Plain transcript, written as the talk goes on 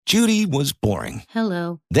Judy was boring.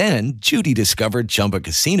 Hello. Then Judy discovered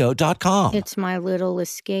ChumbaCasino.com. It's my little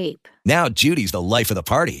escape. Now Judy's the life of the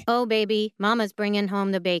party. Oh, baby, mama's bringing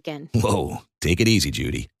home the bacon. Whoa, take it easy,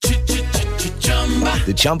 Judy.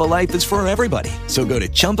 The Chumba life is for everybody. So go to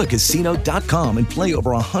ChumbaCasino.com and play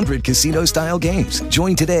over 100 casino-style games.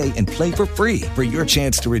 Join today and play for free for your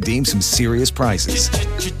chance to redeem some serious prizes.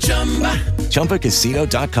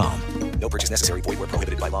 ChumbaCasino.com. No purchase necessary. Void where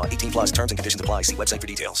prohibited by law. 18 plus terms and conditions apply. See website for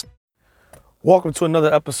details. Welcome to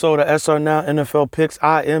another episode of SR Now NFL Picks.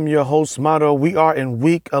 I am your host, Motto. We are in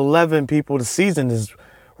week 11, people. The season is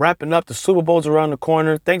wrapping up. The Super Bowl's around the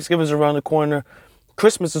corner. Thanksgiving's around the corner.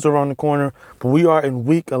 Christmas is around the corner. But we are in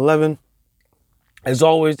week 11. As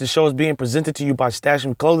always, the show is being presented to you by Stash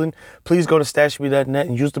Me Clothing. Please go to stashme.net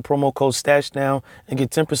and use the promo code STASHNOW and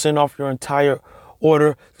get 10% off your entire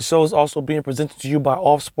order. The show is also being presented to you by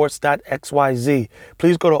offsports.xyz.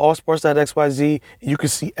 Please go to offsports.xyz and you can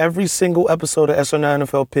see every single episode of SR9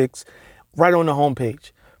 NFL Picks right on the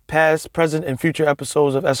homepage. Past, present, and future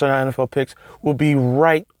episodes of SR9 NFL Picks will be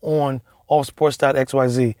right on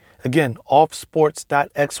offsports.xyz. Again,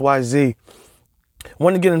 offsports.xyz. I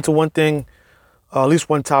want to get into one thing, at least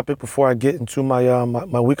one topic before I get into my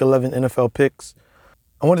my Week 11 NFL picks.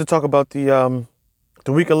 I wanted to talk about the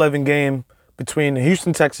Week 11 game between the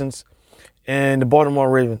Houston Texans and the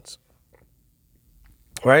Baltimore Ravens.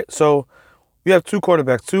 Right? So we have two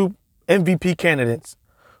quarterbacks, two MVP candidates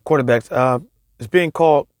quarterbacks. It's being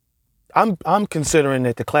called, I'm considering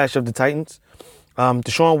it the clash of the Titans.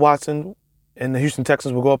 Deshaun Watson and the Houston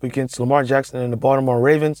Texans will go up against Lamar Jackson and the Baltimore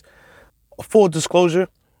Ravens. Full disclosure,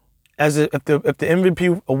 if the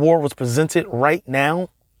MVP award was presented right now,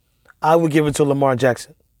 I would give it to Lamar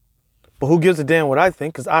Jackson. But who gives a damn what I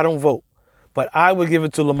think, because I don't vote. But I would give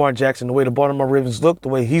it to Lamar Jackson, the way the Baltimore Ravens look, the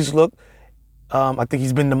way he's looked. I think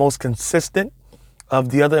he's been the most consistent of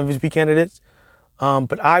the other MVP candidates.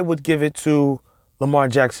 But I would give it to Lamar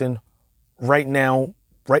Jackson right now,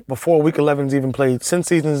 right before Week 11 is even played. Since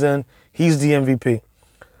season's in, he's the MVP.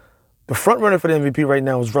 The front runner for the MVP right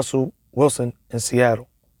now is Russell Wilson in Seattle.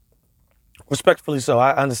 Respectfully so,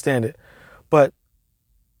 I understand it. But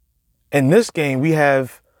in this game, we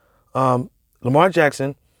have Lamar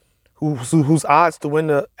Jackson, whose odds to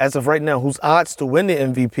win as of right now, whose odds to win the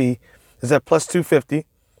MVP is at plus 250.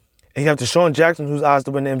 And you have Deshaun Jackson, whose odds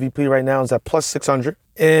to win the MVP right now is at plus 600.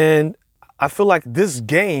 And I feel like this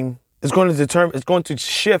game is going to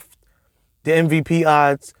shift the MVP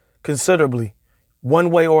odds considerably, one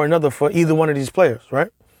way or another for either one of these players, right?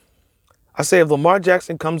 I say if Lamar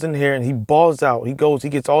Jackson comes in here and he balls out, he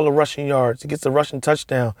gets all the rushing yards, he gets the rushing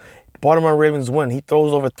touchdown, Baltimore Ravens win, he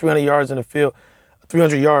throws over 300 yards in the field,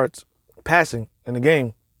 300 yards passing in the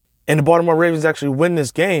game, and the Baltimore Ravens actually win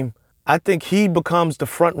this game, I think he becomes the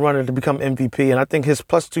front runner to become MVP, and I think his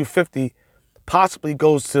plus 250 possibly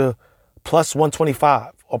goes to plus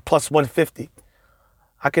 125 or plus 150.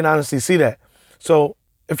 I can honestly see that. So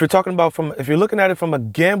if you're looking at it from a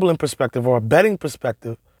gambling perspective or a betting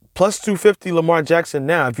perspective, plus 250 Lamar Jackson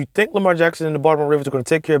now, if you think Lamar Jackson and the Baltimore Ravens are going to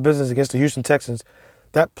take care of business against the Houston Texans,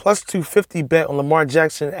 that plus 250 bet on Lamar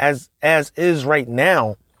Jackson as is right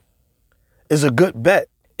now is a good bet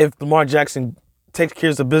if Lamar Jackson takes care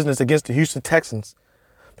of the business against the Houston Texans.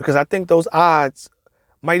 Because I think those odds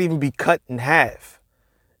might even be cut in half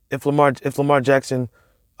if Lamar Jackson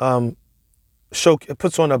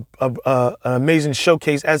puts on an amazing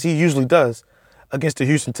showcase, as he usually does, against the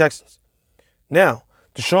Houston Texans. Now,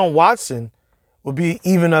 Deshaun Watson will be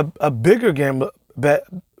even a bigger bet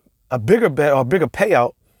or a bigger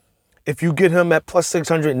payout if you get him at plus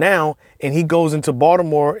 600 now and he goes into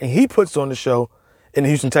Baltimore and he puts on the show and the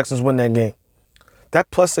Houston Texans win that game. That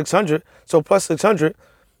plus 600, so plus 600,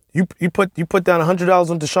 you put down $100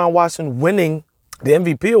 on Deshaun Watson winning the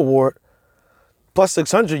MVP award, plus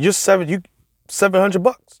 600, you're $700.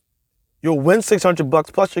 You'll win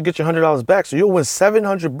 $600 plus you'll get your $100 back. So you'll win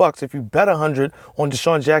 $700 if you bet 100 on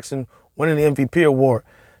Deshaun Jackson winning the MVP award.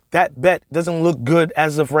 That bet doesn't look good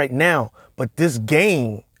as of right now, but this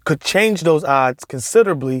game could change those odds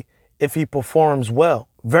considerably if he performs well.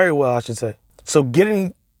 Very well, I should say. So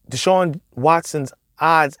getting Deshaun Watson's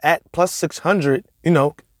odds at plus 600,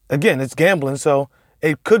 again, it's gambling, so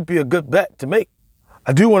it could be a good bet to make.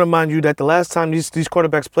 I do want to remind you that the last time these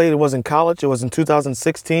quarterbacks played, it was in college. It was in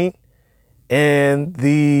 2016. And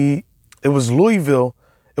it was Louisville.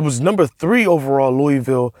 It was number 3 overall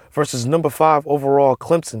Louisville versus number 5 overall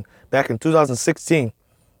Clemson back in 2016.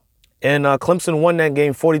 And Clemson won that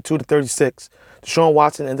game 42-36. Deshaun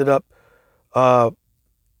Watson ended up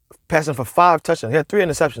passing for 5 touchdowns. He had 3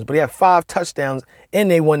 interceptions, but he had 5 touchdowns, and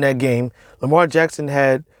they won that game. Lamar Jackson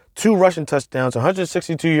had 2 rushing touchdowns,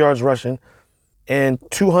 162 yards rushing, and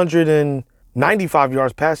 295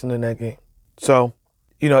 yards passing in that game. So,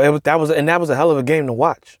 that was a hell of a game to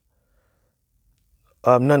watch.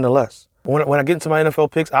 Nonetheless, when I get into my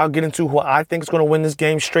NFL picks, I'll get into who I think is going to win this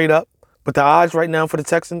game straight up. But the odds right now for the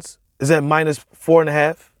Texans is at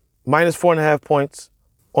 -4.5 points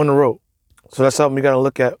on the road. So that's something you got to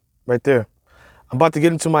look at right there. I'm about to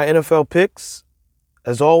get into my NFL picks.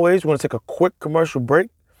 As always, we're going to take a quick commercial break,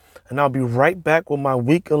 and I'll be right back with my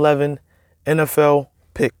Week 11 NFL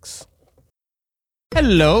picks.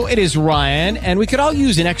 Hello, it is Ryan, and we could all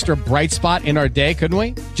use an extra bright spot in our day, couldn't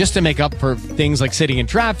we? Just to make up for things like sitting in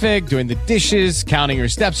traffic, doing the dishes, counting your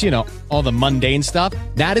steps, all the mundane stuff.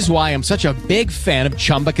 That is why I'm such a big fan of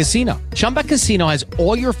Chumba Casino. Chumba Casino has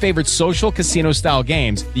all your favorite social casino-style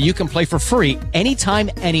games that you can play for free anytime,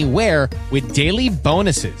 anywhere with daily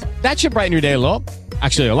bonuses. That should brighten your day a little.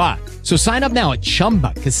 Actually, a lot. So sign up now at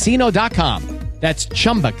ChumbaCasino.com. That's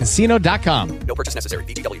ChumbaCasino.com. No purchase necessary.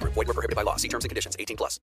 VGW Group. Void where prohibited by law. See terms and conditions.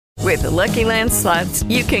 18+. With the Lucky Land Slots,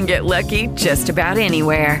 you can get lucky just about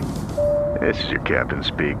anywhere. This is your captain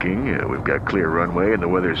speaking. We've got clear runway and the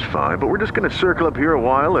weather's fine, but we're just going to circle up here a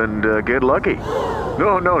while and get lucky.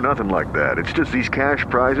 No, nothing like that. It's just these cash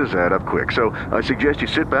prizes add up quick. So I suggest you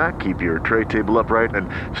sit back, keep your tray table upright, and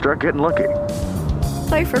start getting lucky.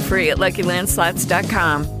 Play for free at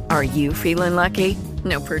LuckyLandSlots.com. Are you feeling lucky?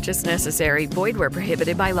 No purchase necessary. Void where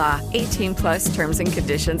prohibited by law. 18+ terms and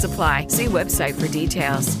conditions apply. See website for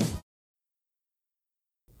details.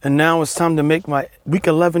 And now it's time to make my Week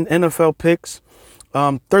 11 NFL picks.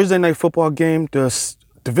 Thursday night football game, the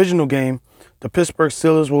divisional game. The Pittsburgh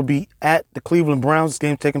Steelers will be at the Cleveland Browns. This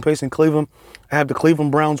game taking place in Cleveland. I have the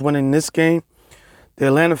Cleveland Browns winning this game. The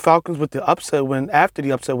Atlanta Falcons, with the upset win after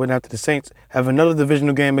the Saints, have another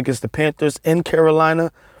divisional game against the Panthers in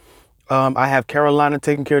Carolina. I have Carolina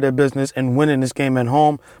taking care of their business and winning this game at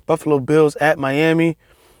home. Buffalo Bills at Miami.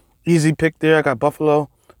 Easy pick there. I got Buffalo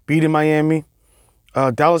beating Miami.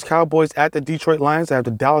 Dallas Cowboys at the Detroit Lions. I have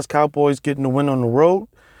the Dallas Cowboys getting the win on the road.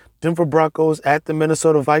 Denver Broncos at the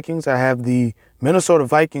Minnesota Vikings. I have the Minnesota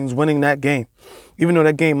Vikings winning that game, even though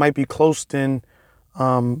that game might be close than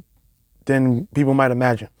people might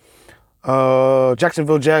imagine.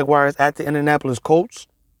 Jacksonville Jaguars at the Indianapolis Colts.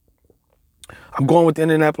 I'm going with the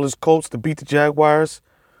Indianapolis Colts to beat the Jaguars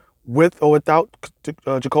with or without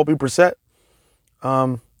Jacoby Brissett.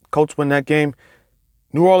 Colts win that game.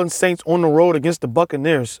 New Orleans Saints on the road against the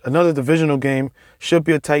Buccaneers. Another divisional game. Should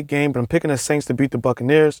be a tight game, but I'm picking the Saints to beat the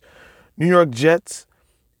Buccaneers. New York Jets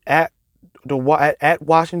at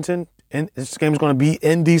Washington. And this game is going to be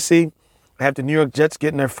in D.C. I have the New York Jets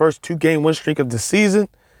getting their first 2-game win streak of the season.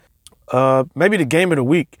 Maybe the game of the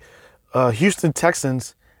week. Houston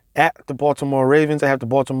Texans at the Baltimore Ravens. I have the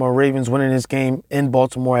Baltimore Ravens winning this game in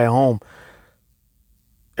Baltimore at home.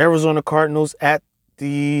 Arizona Cardinals at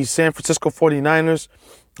the San Francisco 49ers.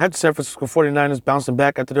 I have the San Francisco 49ers bouncing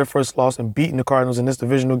back after their first loss and beating the Cardinals in this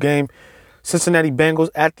divisional game. Cincinnati Bengals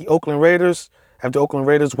at the Oakland Raiders. I have the Oakland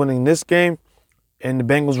Raiders winning this game and the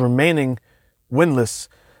Bengals remaining winless.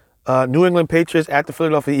 New England Patriots at the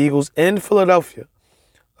Philadelphia Eagles in Philadelphia.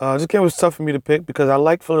 This game was tough for me to pick because I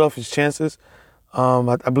like Philadelphia's chances.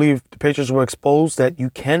 I believe the Patriots were exposed that you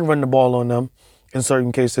can run the ball on them in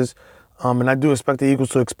certain cases. And I do expect the Eagles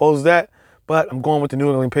to expose that. But I'm going with the New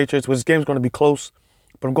England Patriots, which this game's going to be close.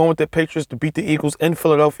 But I'm going with the Patriots to beat the Eagles in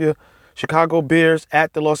Philadelphia. Chicago Bears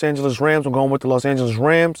at the Los Angeles Rams. I'm going with the Los Angeles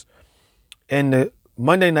Rams. And the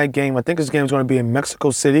Monday night game, I think this game is going to be in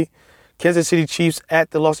Mexico City. Kansas City Chiefs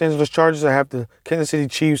at the Los Angeles Chargers. I have the Kansas City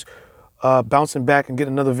Chiefs bouncing back and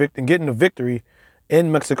getting a victory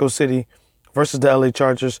in Mexico City versus the LA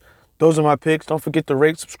Chargers. Those are my picks. Don't forget to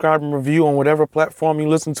rate, subscribe, and review on whatever platform you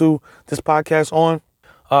listen to this podcast on.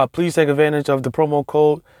 Please take advantage of the promo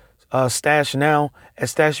code Stash Now at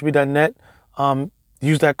StashB.net.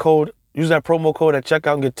 Use that promo code at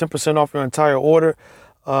checkout and get 10% off your entire order.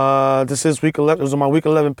 This is Week 11. Those are my Week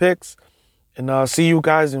 11 picks. And see you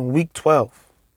guys in Week 12.